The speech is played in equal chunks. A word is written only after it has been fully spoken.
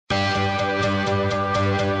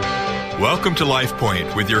Welcome to Life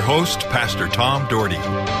Point with your host, Pastor Tom Dougherty.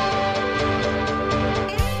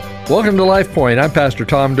 Welcome to Life Point. I'm Pastor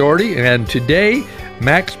Tom Dougherty, and today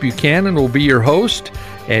Max Buchanan will be your host,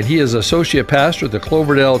 and he is Associate Pastor at the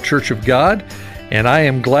Cloverdale Church of God, and I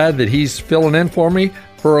am glad that he's filling in for me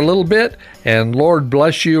for a little bit, and Lord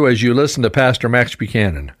bless you as you listen to Pastor Max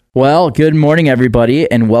Buchanan. Well, good morning, everybody,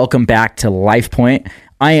 and welcome back to Life Point.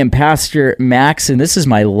 I am Pastor Max, and this is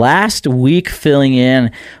my last week filling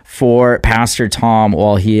in for Pastor Tom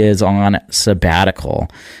while he is on sabbatical.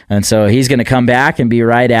 And so he's going to come back and be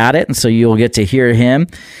right at it, and so you'll get to hear him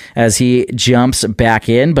as he jumps back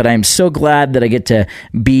in. But I'm so glad that I get to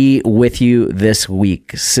be with you this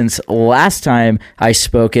week. Since last time I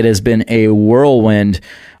spoke, it has been a whirlwind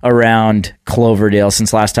around Cloverdale.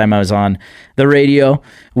 Since last time I was on the radio,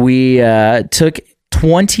 we took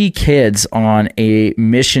 20 kids on a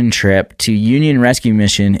mission trip to Union Rescue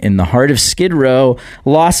Mission in the heart of Skid Row,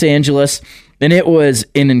 Los Angeles. And it was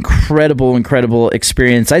an incredible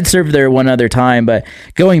experience. I'd served there one other time, but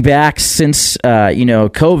going back since,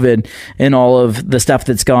 COVID and all of the stuff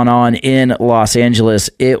that's gone on in Los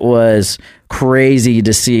Angeles, it was crazy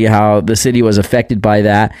to see how the city was affected by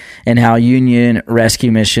that and how Union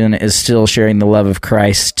Rescue Mission is still sharing the love of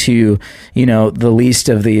Christ to, the least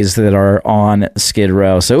of these that are on Skid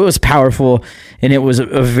Row. So it was powerful, and it was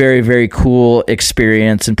a very, very cool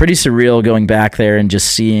experience and pretty surreal going back there and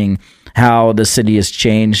just seeing how the city has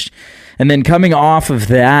changed. And then coming off of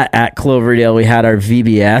that at Cloverdale, we had our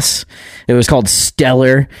VBS. It was called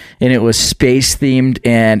Stellar, and it was space themed,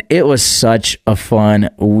 and it was such a fun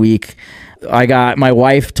week. My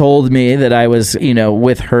wife told me that I was,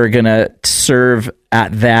 with her gonna serve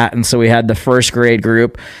at that. And so we had the first grade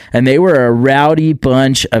group, and they were a rowdy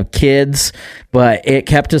bunch of kids, but it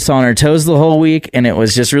kept us on our toes the whole week. And it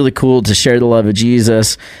was just really cool to share the love of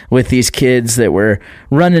Jesus with these kids that were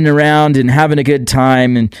running around and having a good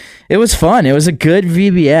time. And it was fun. It was a good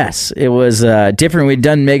VBS. It was different. We'd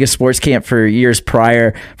done mega sports camp for years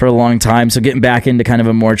prior for a long time. So getting back into kind of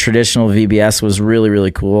a more traditional VBS was really,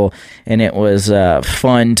 really cool. And it was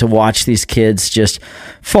fun to watch these kids just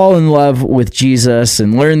fall in love with Jesus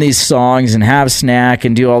and learn these songs and have snack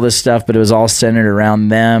and do all this stuff, but it was all centered around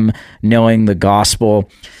them knowing the gospel.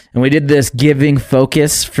 And we did this giving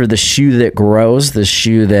focus for the shoe that grows, the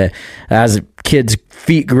shoe that as kids'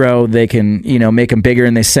 feet grow, they can, make them bigger,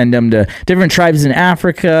 and they send them to different tribes in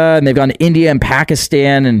Africa, and they've gone to India and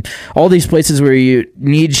Pakistan and all these places where you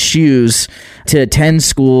need shoes to attend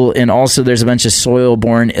school. And also there's a bunch of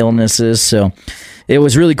soil-borne illnesses. So it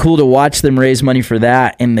was really cool to watch them raise money for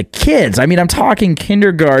that. And the kids, I'm talking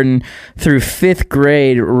kindergarten through fifth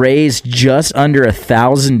grade, raised just under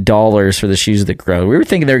 $1,000 for the shoes that grow. We were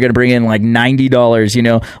thinking they were going to bring in like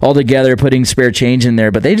 $90, all together, putting spare change in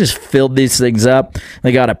there. But they just filled these things up.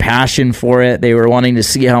 They got a passion for it. They were wanting to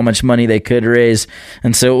see how much money they could raise.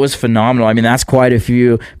 And so it was phenomenal. That's quite a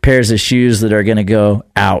few pairs of shoes that are going to go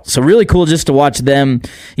out. So really cool just to watch them,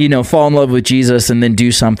 fall in love with Jesus and then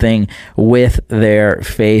do something with their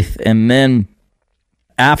faith. And then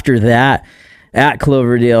after that, at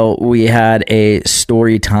Cloverdale, we had a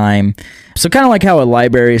story time. So kind of like how a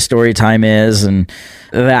library story time is and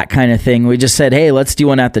that kind of thing. We just said, hey, let's do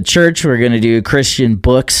one at the church. We're going to do Christian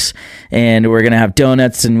books, and we're going to have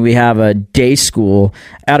donuts, and we have a day school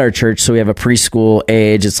at our church. So we have a preschool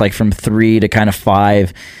age. It's like from 3 to kind of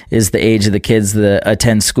 5 is the age of the kids that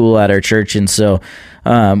attend school at our church. And so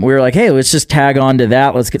we were like, hey, let's just tag on to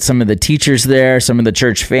that. Let's get some of the teachers there, some of the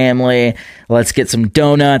church family. Let's get some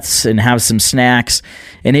donuts and have some snacks.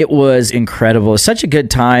 And it was incredible. It was such a good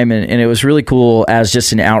time, and it was really cool as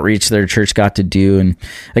just an outreach that our church got to do. And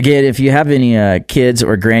again, if you have any kids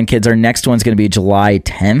or grandkids, our next one's going to be July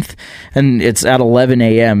 10th, and it's at 11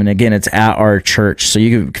 a.m. And again, it's at our church. So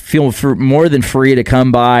you can feel more than free to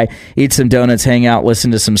come by, eat some donuts, hang out,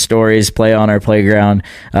 listen to some stories, play on our playground.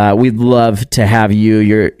 We'd love to have you.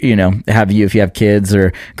 Have you if you have kids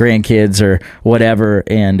or grandkids or whatever,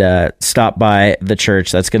 and stop by the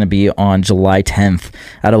church. That's going to be on July 10th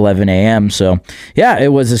at 11 a.m. So yeah, it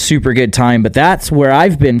was a super good time, but that's where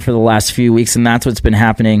I've been for the last few weeks, and that's what's been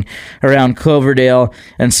happening around Cloverdale.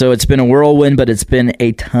 And so it's been a whirlwind, but it's been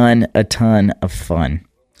a ton of fun.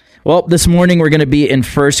 Well, this morning we're going to be in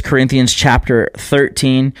 1 Corinthians chapter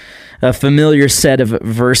 13, a familiar set of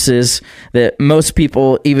verses that most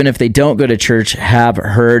people, even if they don't go to church, have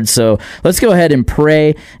heard. So let's go ahead and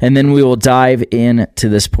pray, and then we will dive into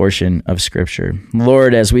this portion of Scripture.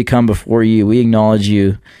 Lord, as we come before you, we acknowledge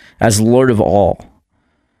you as Lord of all.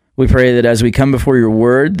 We pray that as we come before your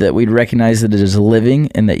word, that we'd recognize that it is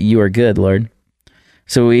living and that you are good, Lord.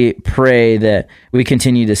 So we pray that we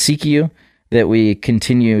continue to seek you, that we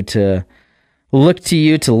continue to look to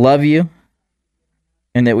you, to love you,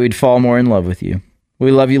 and that we'd fall more in love with you.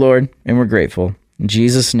 We love you, Lord, and we're grateful. In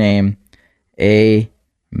Jesus' name,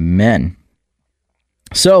 amen.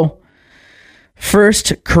 So, 1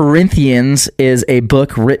 Corinthians is a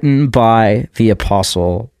book written by the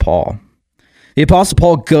Apostle Paul. The Apostle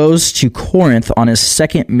Paul goes to Corinth on his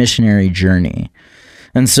second missionary journey.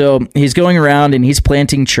 And so he's going around and he's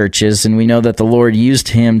planting churches, and we know that the Lord used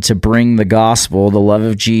him to bring the gospel, the love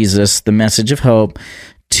of Jesus, the message of hope,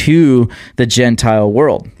 to the Gentile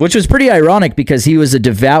world, which was pretty ironic because he was a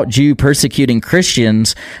devout Jew persecuting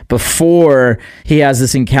Christians before he has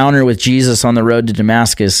this encounter with Jesus on the road to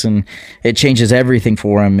Damascus, and it changes everything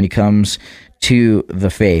for him, and he comes to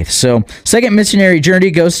the faith. So, second missionary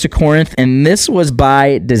journey goes to Corinth, and this was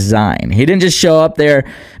by design. He didn't just show up there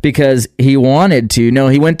because he wanted to. No,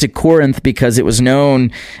 he went to Corinth because it was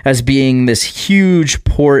known as being this huge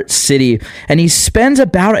port city, and he spends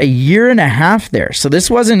about a year and a half there. So this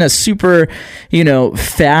wasn't a super,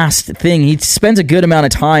 fast thing. He spends a good amount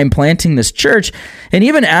of time planting this church, and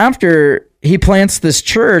even after he plants this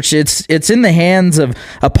church, it's in the hands of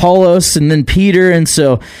Apollos and then Peter, and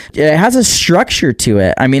so it has a structure to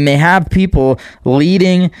it. I mean, they have people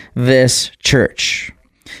leading this church.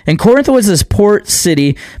 And Corinth was this port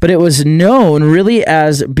city, but it was known really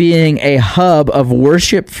as being a hub of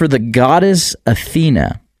worship for the goddess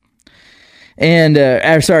Athena. And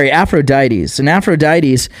Aphrodite. And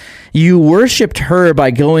Aphrodite, you worshipped her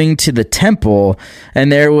by going to the temple,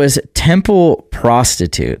 and there was temple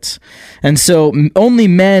prostitutes. And so only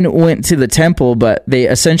men went to the temple, but they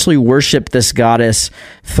essentially worshipped this goddess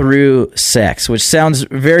through sex, which sounds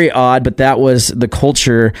very odd, but that was the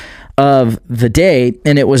culture of the day,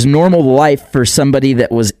 and it was normal life for somebody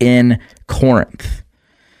that was in Corinth.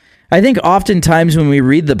 I think oftentimes when we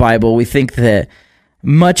read the Bible, we think that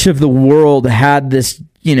much of the world had this,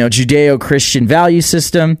 Judeo-Christian value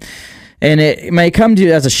system, and it may come to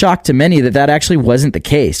as a shock to many that actually wasn't the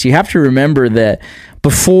case. You have to remember that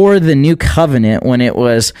before the new covenant, when it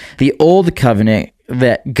was the old covenant,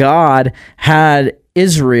 that God had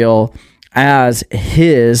Israel as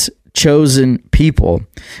his chosen people.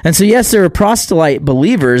 And so, yes, there were proselyte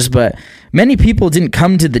believers, but many people didn't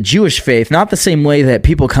come to the Jewish faith, not the same way that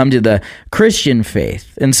people come to the Christian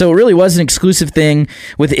faith. And so it really was an exclusive thing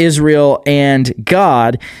with Israel and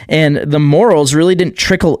God, and the morals really didn't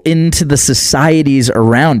trickle into the societies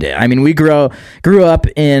around it. I mean, we grew up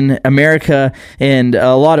in America, and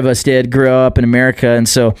a lot of us did grow up in America, and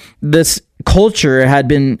so this culture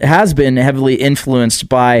has been heavily influenced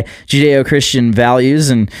by Judeo-Christian values,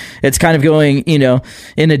 and it's kind of going,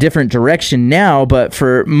 in a different direction now. But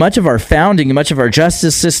for much of our founding and much of our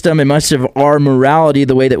justice system and much of our morality,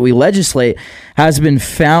 the way that we legislate has been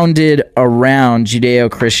founded around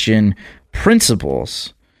Judeo-Christian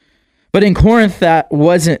principles. But in Corinth, that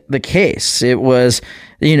wasn't the case. It was,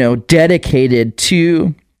 dedicated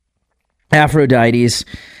to Aphrodite,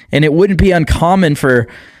 and it wouldn't be uncommon for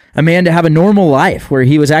a man to have a normal life where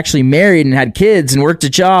he was actually married and had kids and worked a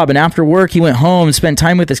job, and after work he went home and spent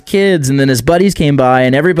time with his kids, and then his buddies came by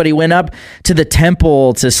and everybody went up to the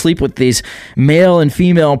temple to sleep with these male and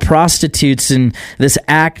female prostitutes in this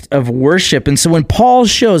act of worship. And so when Paul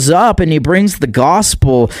shows up and he brings the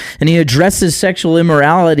gospel and he addresses sexual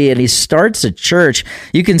immorality and he starts a church,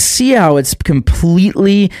 you can see how it's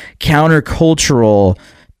completely countercultural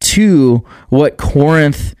to what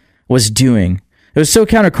Corinth was doing. It was so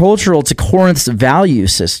countercultural to Corinth's value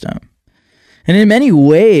system. And in many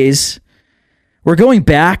ways, we're going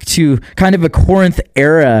back to kind of a Corinth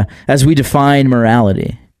era as we define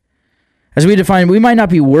morality. We might not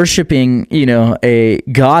be worshiping, a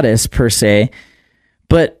goddess per se,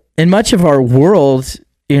 but in much of our world,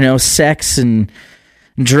 sex and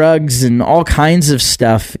drugs and all kinds of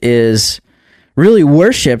stuff is really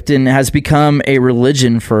worshipped and has become a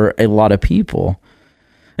religion for a lot of people.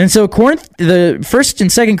 And so Corinth, the 1st and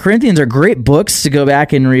 2nd Corinthians are great books to go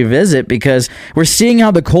back and revisit because we're seeing how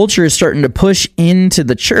the culture is starting to push into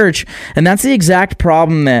the church, and that's the exact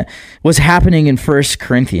problem that was happening in 1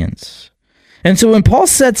 Corinthians. And so when Paul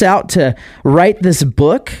sets out to write this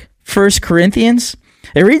book, 1 Corinthians,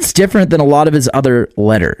 it reads different than a lot of his other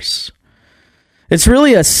letters. It's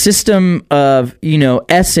really a system of,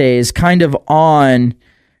 essays kind of on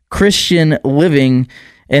Christian living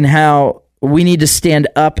and how we need to stand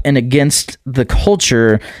up and against the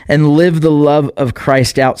culture and live the love of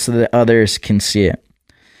Christ out so that others can see it.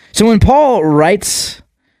 So when Paul writes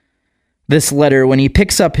this letter, when he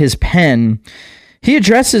picks up his pen, he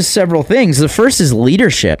addresses several things. The first is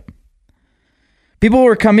leadership. People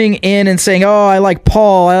were coming in and saying, oh, I like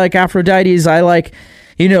Paul, I like Aphrodite, I like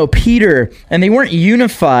Peter, and they weren't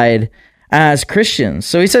unified as Christians.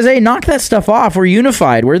 So he says, hey, knock that stuff off. We're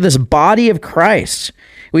unified. We're this body of Christ.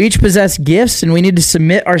 We each possess gifts, and we need to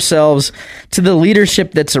submit ourselves to the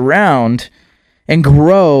leadership that's around and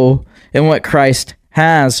grow in what Christ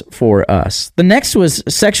has for us. The next was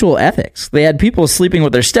sexual ethics. They had people sleeping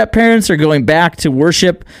with their step-parents or going back to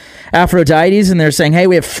worship Aphrodite, and they're saying, hey,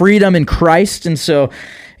 we have freedom in Christ, and so,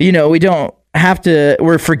 we don't have to,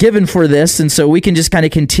 we're forgiven for this, and so we can just kind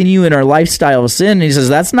of continue in our lifestyle of sin. And he says,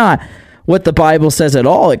 that's not what the Bible says at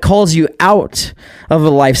all. It calls you out of a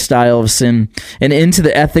lifestyle of sin and into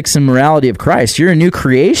the ethics and morality of Christ. You're a new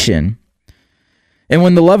creation. And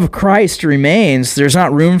when the love of Christ remains, there's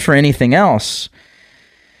not room for anything else.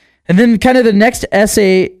 And then kind of the next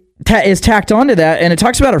essay is tacked onto that, and it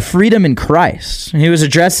talks about our freedom in Christ. He was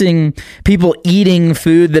addressing people eating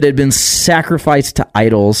food that had been sacrificed to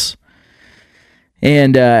idols,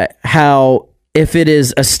 and how if it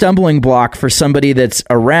is a stumbling block for somebody that's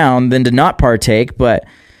around, then to not partake, but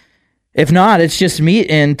if not, it's just meat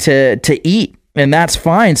and to eat, and that's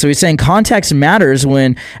fine. So he's saying context matters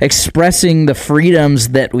when expressing the freedoms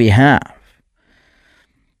that we have.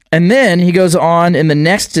 And then he goes on, and the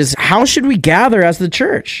next is, how should we gather as the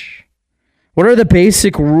church? What are the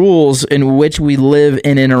basic rules in which we live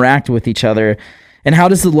and interact with each other? And how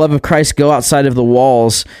does the love of Christ go outside of the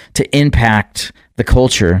walls to impact the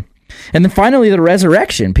culture? And then finally, the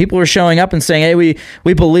resurrection. People are showing up and saying, hey, we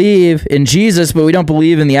believe in Jesus, but we don't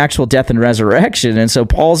believe in the actual death and resurrection. And so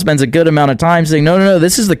Paul spends a good amount of time saying, no,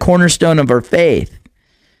 this is the cornerstone of our faith.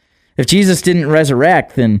 If Jesus didn't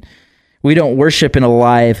resurrect, then we don't worship an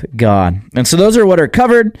alive God. And so those are what are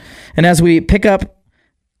covered. And as we pick up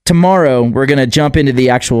tomorrow, we're going to jump into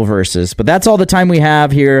the actual verses. But that's all the time we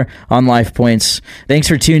have here on Life Points. Thanks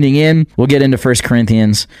for tuning in. We'll get into 1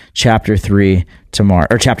 Corinthians chapter 3 tomorrow,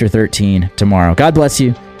 or chapter 13 tomorrow. God bless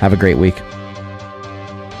you. Have a great week.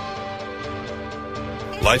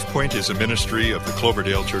 Life Point is a ministry of the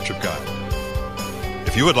Cloverdale Church of God.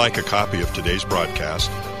 If you would like a copy of today's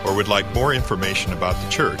broadcast or would like more information about the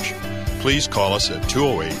church, please call us at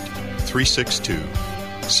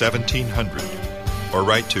 208-362-1700 or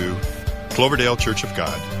write to Cloverdale Church of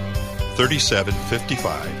God,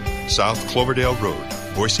 3755 South Cloverdale Road,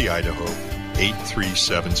 Boise, Idaho,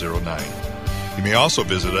 83709. You may also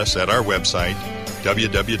visit us at our website,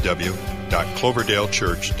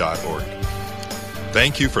 www.cloverdalechurch.org.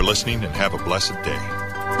 Thank you for listening and have a blessed day.